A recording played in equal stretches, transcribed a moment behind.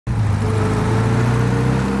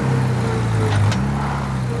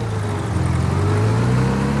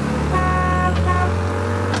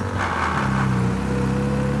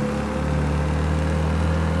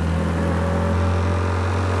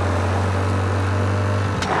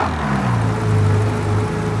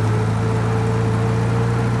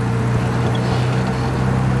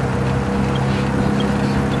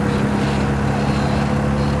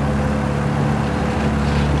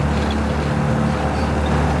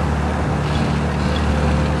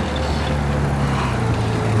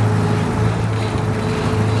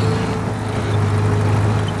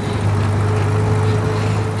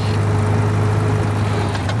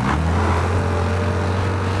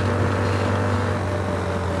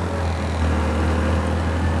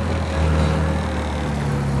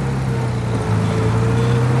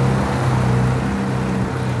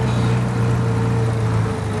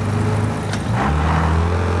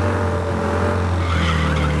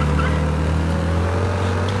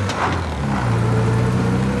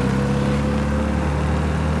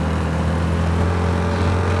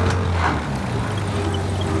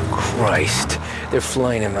Christ. They're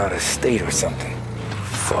flying him out of state or something.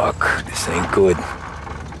 Fuck, this ain't good.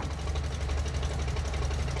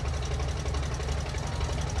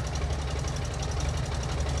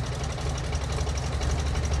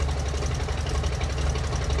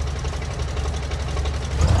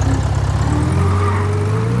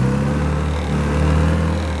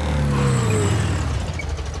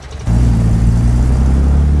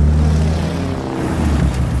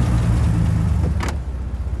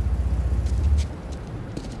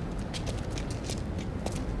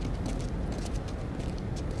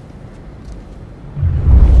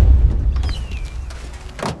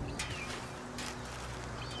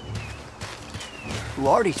 Who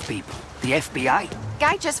are these people? The FBI?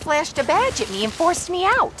 Guy just flashed a badge at me and forced me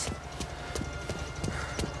out.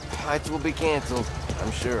 Flights will be canceled.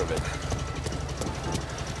 I'm sure of it.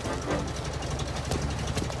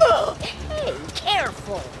 Oh, hey,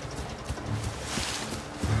 careful.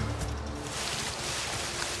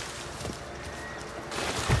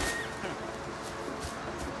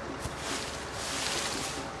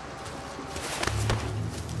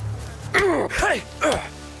 Hey!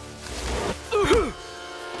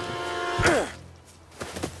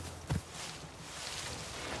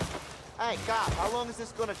 Hey, cop, how long is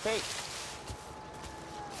this gonna take?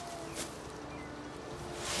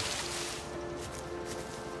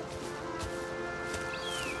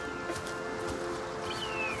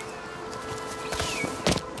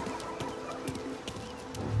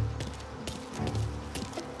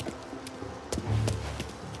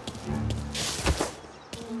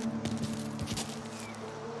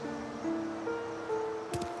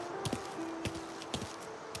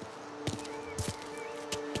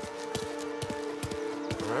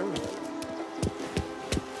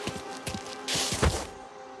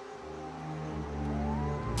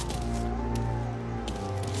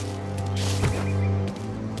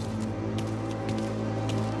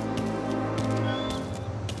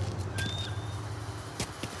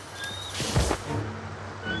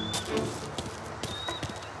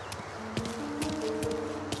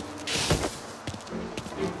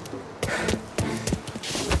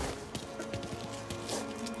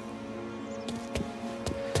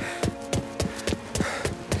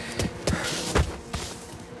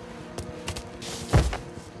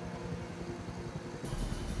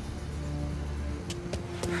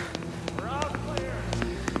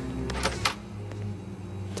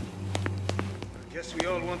 Guess we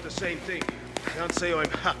all want the same thing. Can't say I'm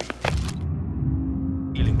happy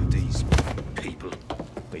dealing with these people.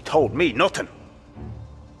 They told me nothing.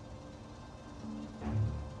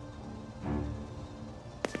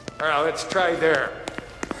 Alright, let's try there.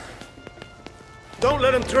 Don't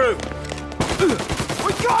let him through!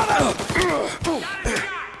 We got him!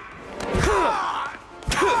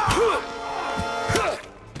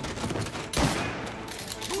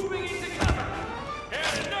 Moving into cover!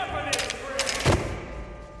 And enough of this, friend!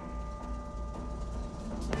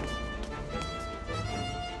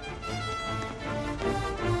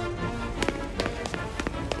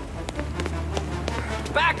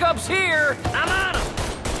 Backup's here! I'm on him!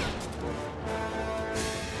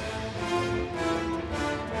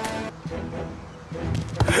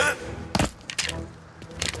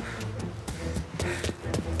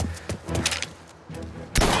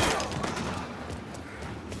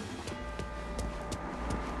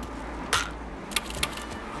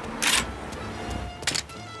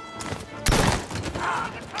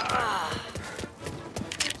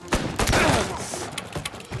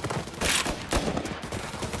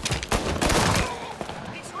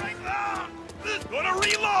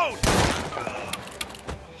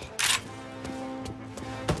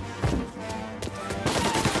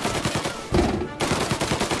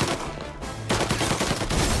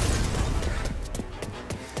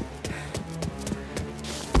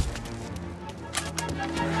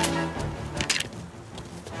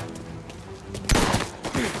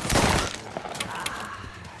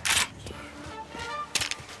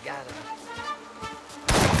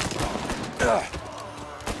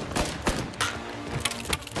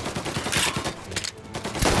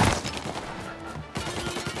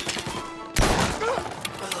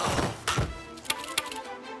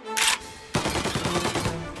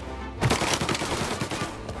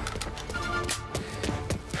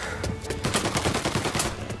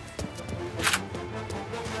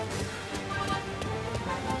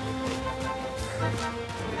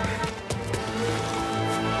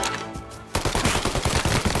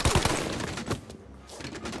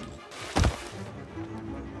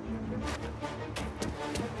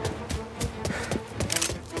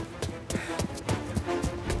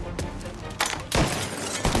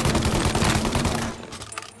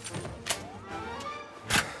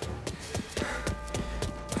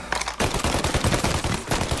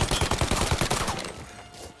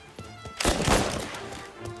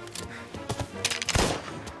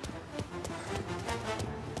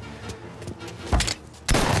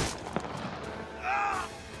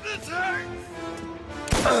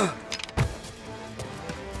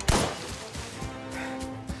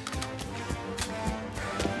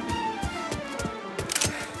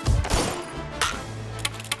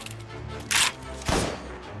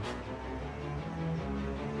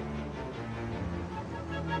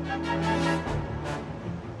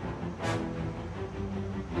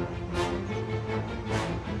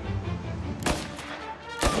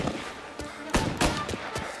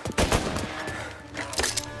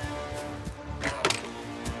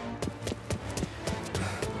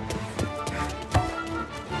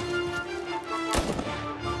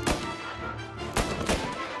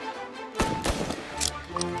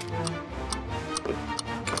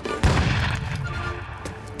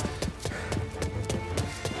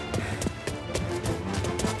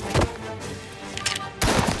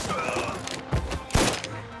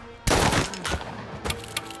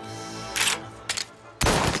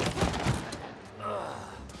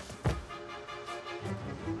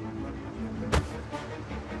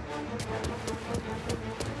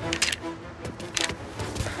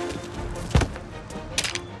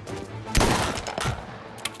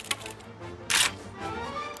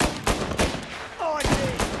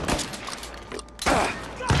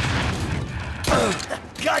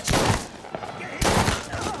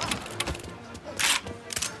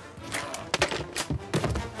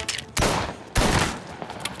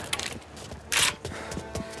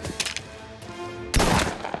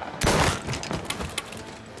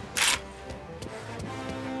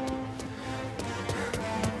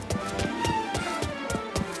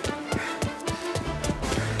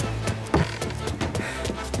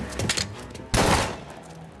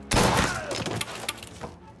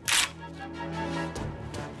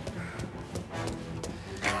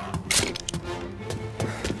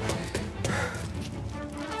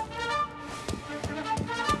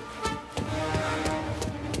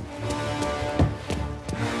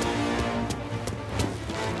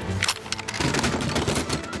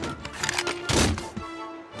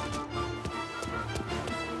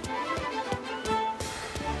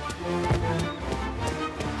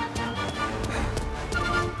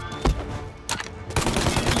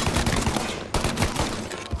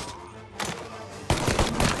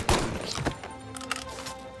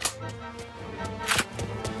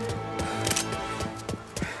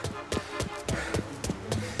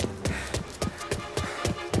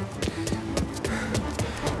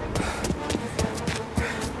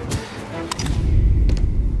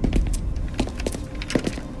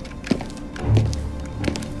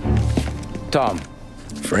 Tom.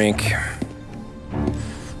 Frank.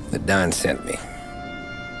 The Don sent me.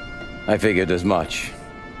 I figured as much.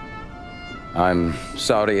 I'm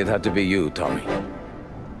sorry it had to be you, Tommy.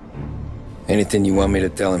 Anything you want me to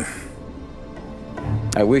tell him?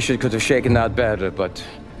 I wish it could have shaken out better, but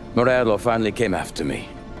Morello finally came after me.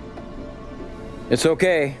 It's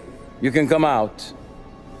okay. You can come out.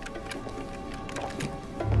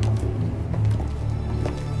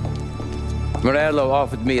 Morello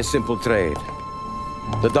offered me a simple trade.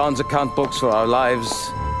 The Don's account books for our lives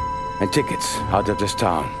and tickets out of this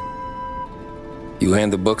town. You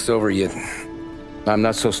hand the books over yet? I'm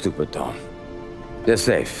not so stupid, Tom. They're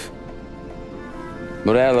safe.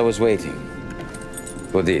 Morello was waiting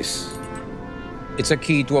for this. It's a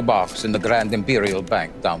key to a box in the Grand Imperial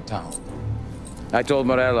Bank downtown. I told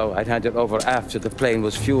Morello I'd hand it over after the plane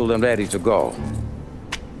was fueled and ready to go.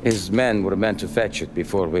 His men were meant to fetch it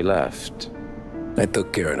before we left. I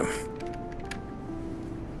took care of them.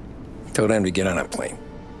 Told them to get on a plane.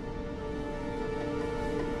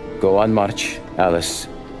 Go on, march. Alice,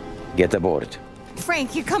 get aboard.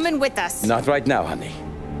 Frank, you're coming with us. Not right now, honey.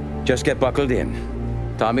 Just get buckled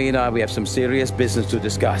in. Tommy and I, we have some serious business to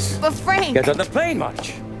discuss. But Frank... Get on the plane,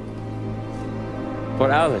 March.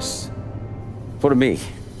 For Alice. For me.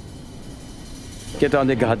 Get on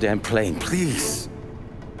the goddamn plane, please.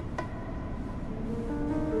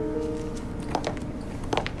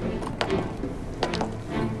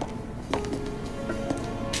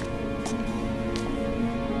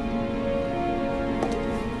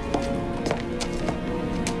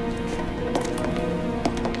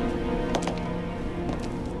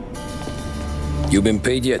 You been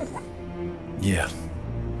paid yet? Yeah.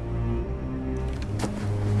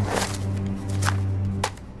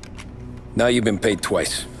 Now you've been paid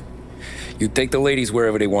twice. You take the ladies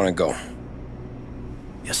wherever they want to go.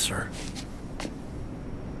 Yes, sir.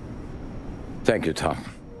 Thank you, Tom.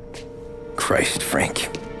 Christ,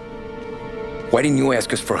 Frank. Why didn't you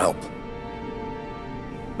ask us for help?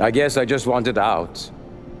 I guess I just wanted out.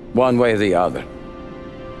 One way or the other.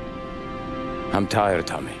 I'm tired,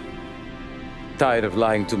 Tommy. Tired of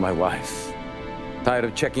lying to my wife. Tired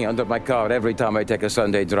of checking under my car every time I take a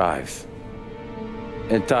Sunday drive.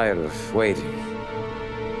 And tired of waiting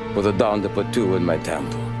for the dawn to put two in my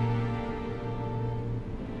temple.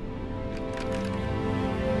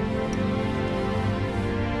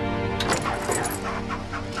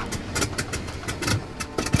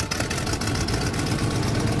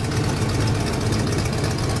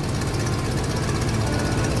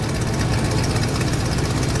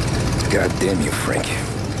 God damn you, Frank.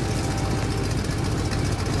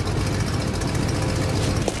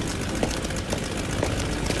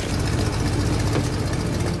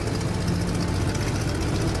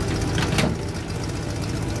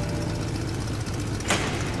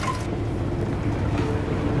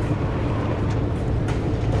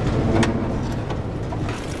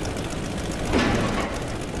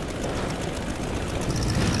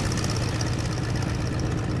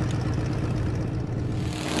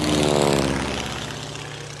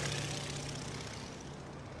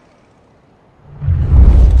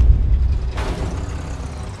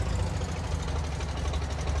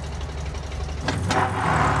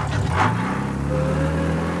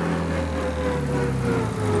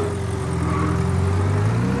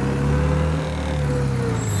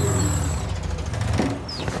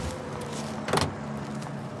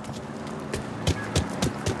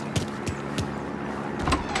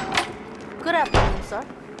 Good afternoon, sir.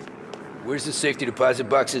 Where's the safety deposit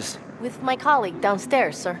boxes? With my colleague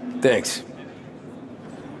downstairs, sir. Thanks.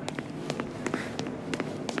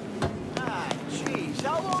 Ah, jeez,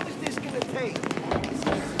 how long is this gonna take? This is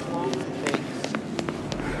as long as it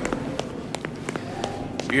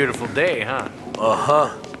takes. Beautiful day, huh?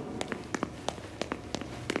 Uh-huh.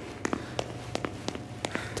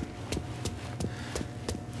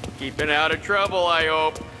 Keeping out of trouble, I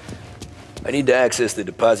hope. I need to access the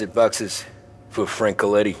deposit boxes for Frank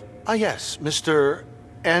Coletti. Ah, yes, Mr.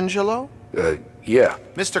 Angelo? Yeah.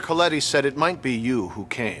 Mr. Coletti said it might be you who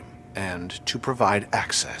came, and to provide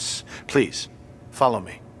access. Please, follow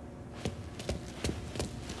me.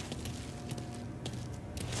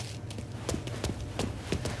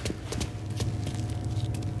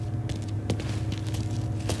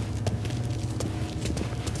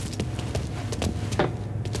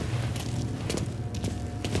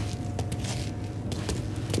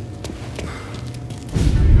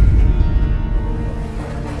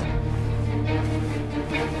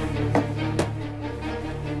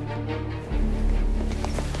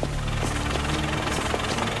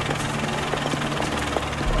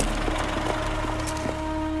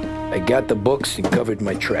 I got the books and covered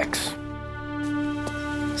my tracks.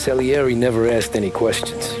 Salieri never asked any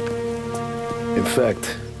questions. In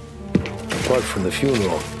fact, apart from the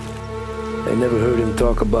funeral, I never heard him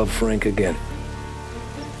talk about Frank again.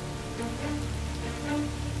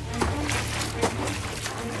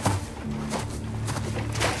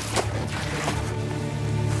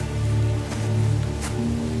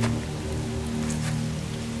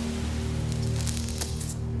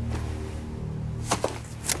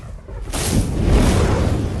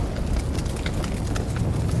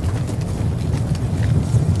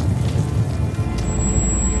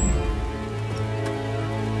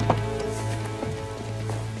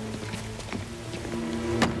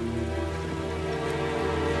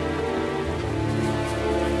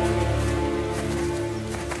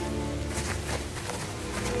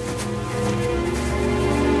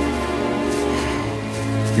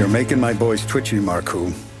 You're making my boys twitchy,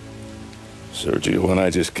 Marcoux. Sergio and I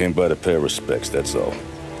just came by to pay respects, that's all.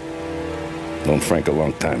 Known Frank a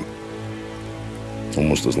long time.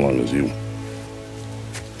 Almost as long as you.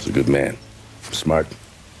 He's a good man. Smart.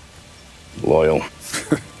 Loyal.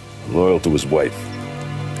 Loyal to his wife.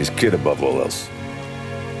 His kid above all else.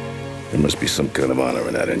 There must be some kind of honor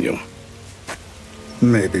in that in you.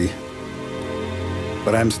 Maybe.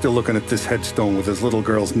 But I'm still looking at this headstone with his little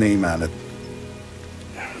girl's name on it.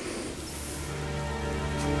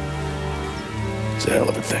 It's a hell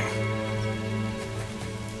of a thing.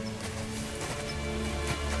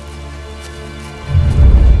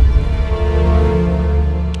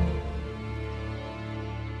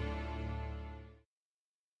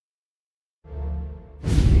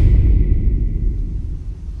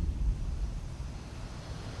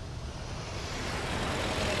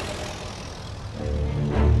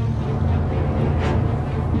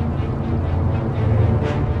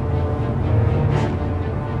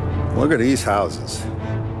 Look at these houses.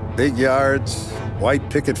 Big yards, white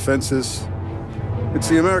picket fences. It's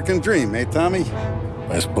the American dream, eh, Tommy?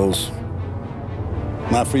 I suppose.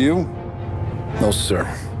 Not for you? No, sir.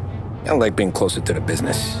 I like being closer to the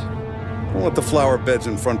business. Don't let the flower beds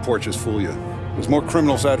and front porches fool you. There's more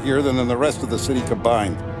criminals out here than in the rest of the city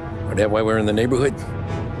combined. Is that why we're in the neighborhood?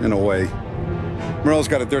 In a way. Morell's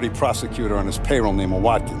got a dirty prosecutor on his payroll named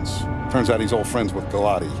Watkins. Turns out he's old friends with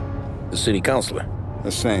Galati. The city councilor?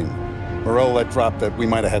 The same. Morell let drop that we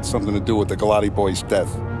might have had something to do with the Galati boy's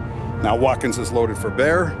death. Now Watkins is loaded for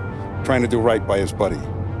bear, trying to do right by his buddy.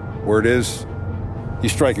 Word is,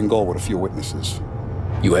 he's striking gold with a few witnesses.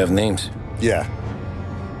 You have names? Yeah.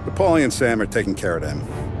 But Paulie and Sam are taking care of them.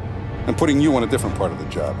 I'm putting you on a different part of the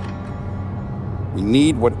job. We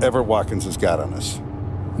need whatever Watkins has got on us.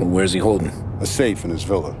 Well, where's he holding? A safe in his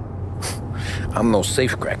villa. I'm no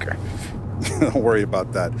safecracker. Don't worry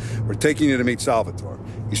about that. We're taking you to meet Salvatore.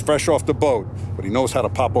 He's fresh off the boat, but he knows how to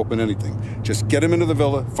pop open anything. Just get him into the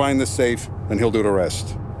villa, find the safe, and he'll do the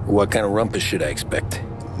rest. What kind of rumpus should I expect?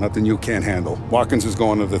 Nothing you can't handle. Watkins is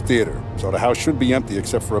going to the theater, so the house should be empty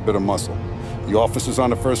except for a bit of muscle. The office is on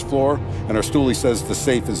the first floor, and our stoolie says the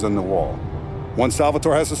safe is in the wall. Once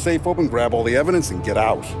Salvatore has the safe open, grab all the evidence and get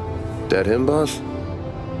out. That him, boss?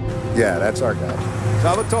 Yeah, that's our guy.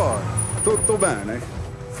 Salvatore, tutto bene?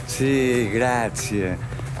 Sì, grazie.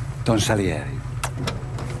 Don Salieri.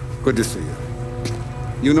 Good to see you.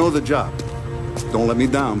 You know the job. Don't let me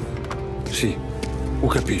down. Sì, ho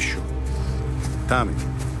capisco. Tommy,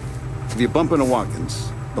 if you bump into Watkins,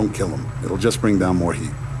 don't kill him. It'll just bring down more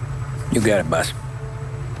heat. You got it, boss.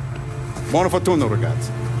 Buona fortuna,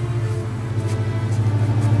 ragazzi.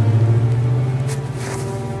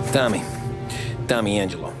 Tommy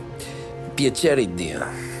Angelo. Piacere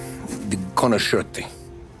di conoscerti.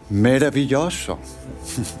 Meraviglioso.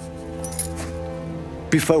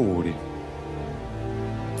 Per favore.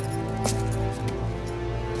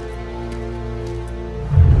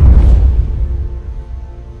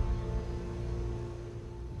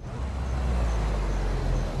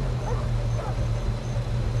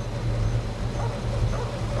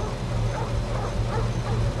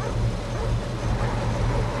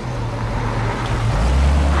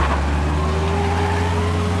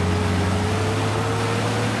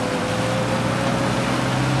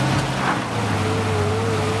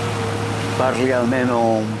 Parli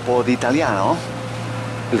almeno un po' di italiano?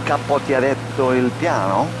 Il capo ti ha detto il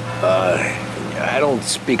piano? I don't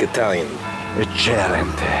speak Italian.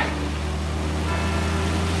 Eccellente.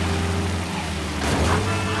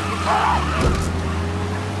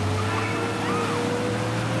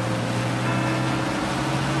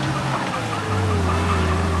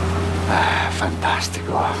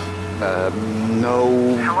 Fantastico.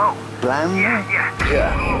 No plan?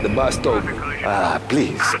 Yeah, the boss told me.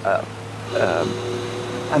 Please,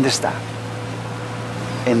 understand.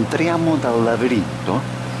 Entriamo dal labirinto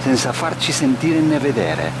senza farci sentire né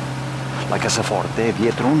vedere. La cassaforte è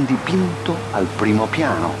dietro un dipinto al primo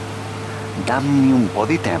piano. Dammi un po'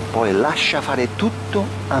 di tempo e lascia fare tutto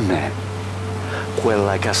a me.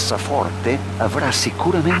 Quella cassaforte avrà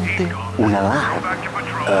sicuramente un allarme.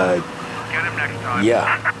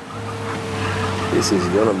 Yeah. This is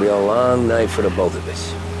gonna be a long night for the both of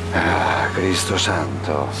us. Cristo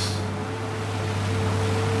santo.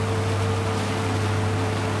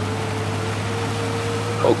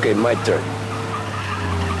 Okay, my turn.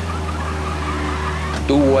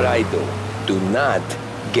 Do what I do. Do not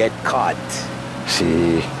get caught.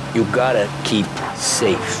 Sì. You gotta keep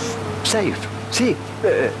safe. Safe? Sì.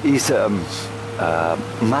 Is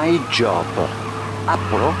my job.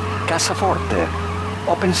 Apro cassaforte.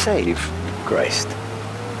 Open safe. Christ.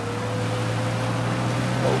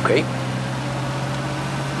 Okay.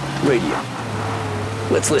 Radio.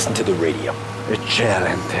 Let's listen to the radio.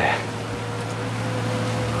 Eccellente.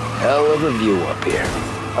 Hell of a view up here.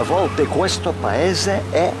 A volte questo paese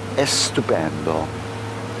è stupendo.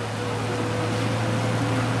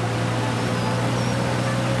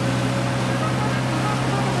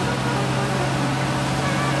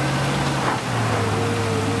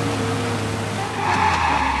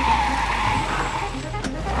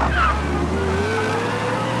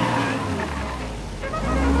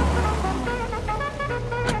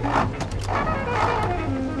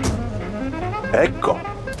 Ecco,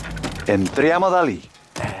 entriamo da lì.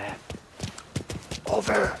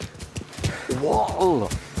 Over. Wall.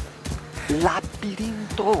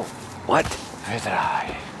 Labirinto. What?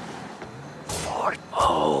 Vedrai. Forte.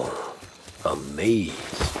 Oh, a maze.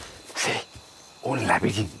 Sì, un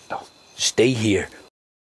labirinto. Stay here.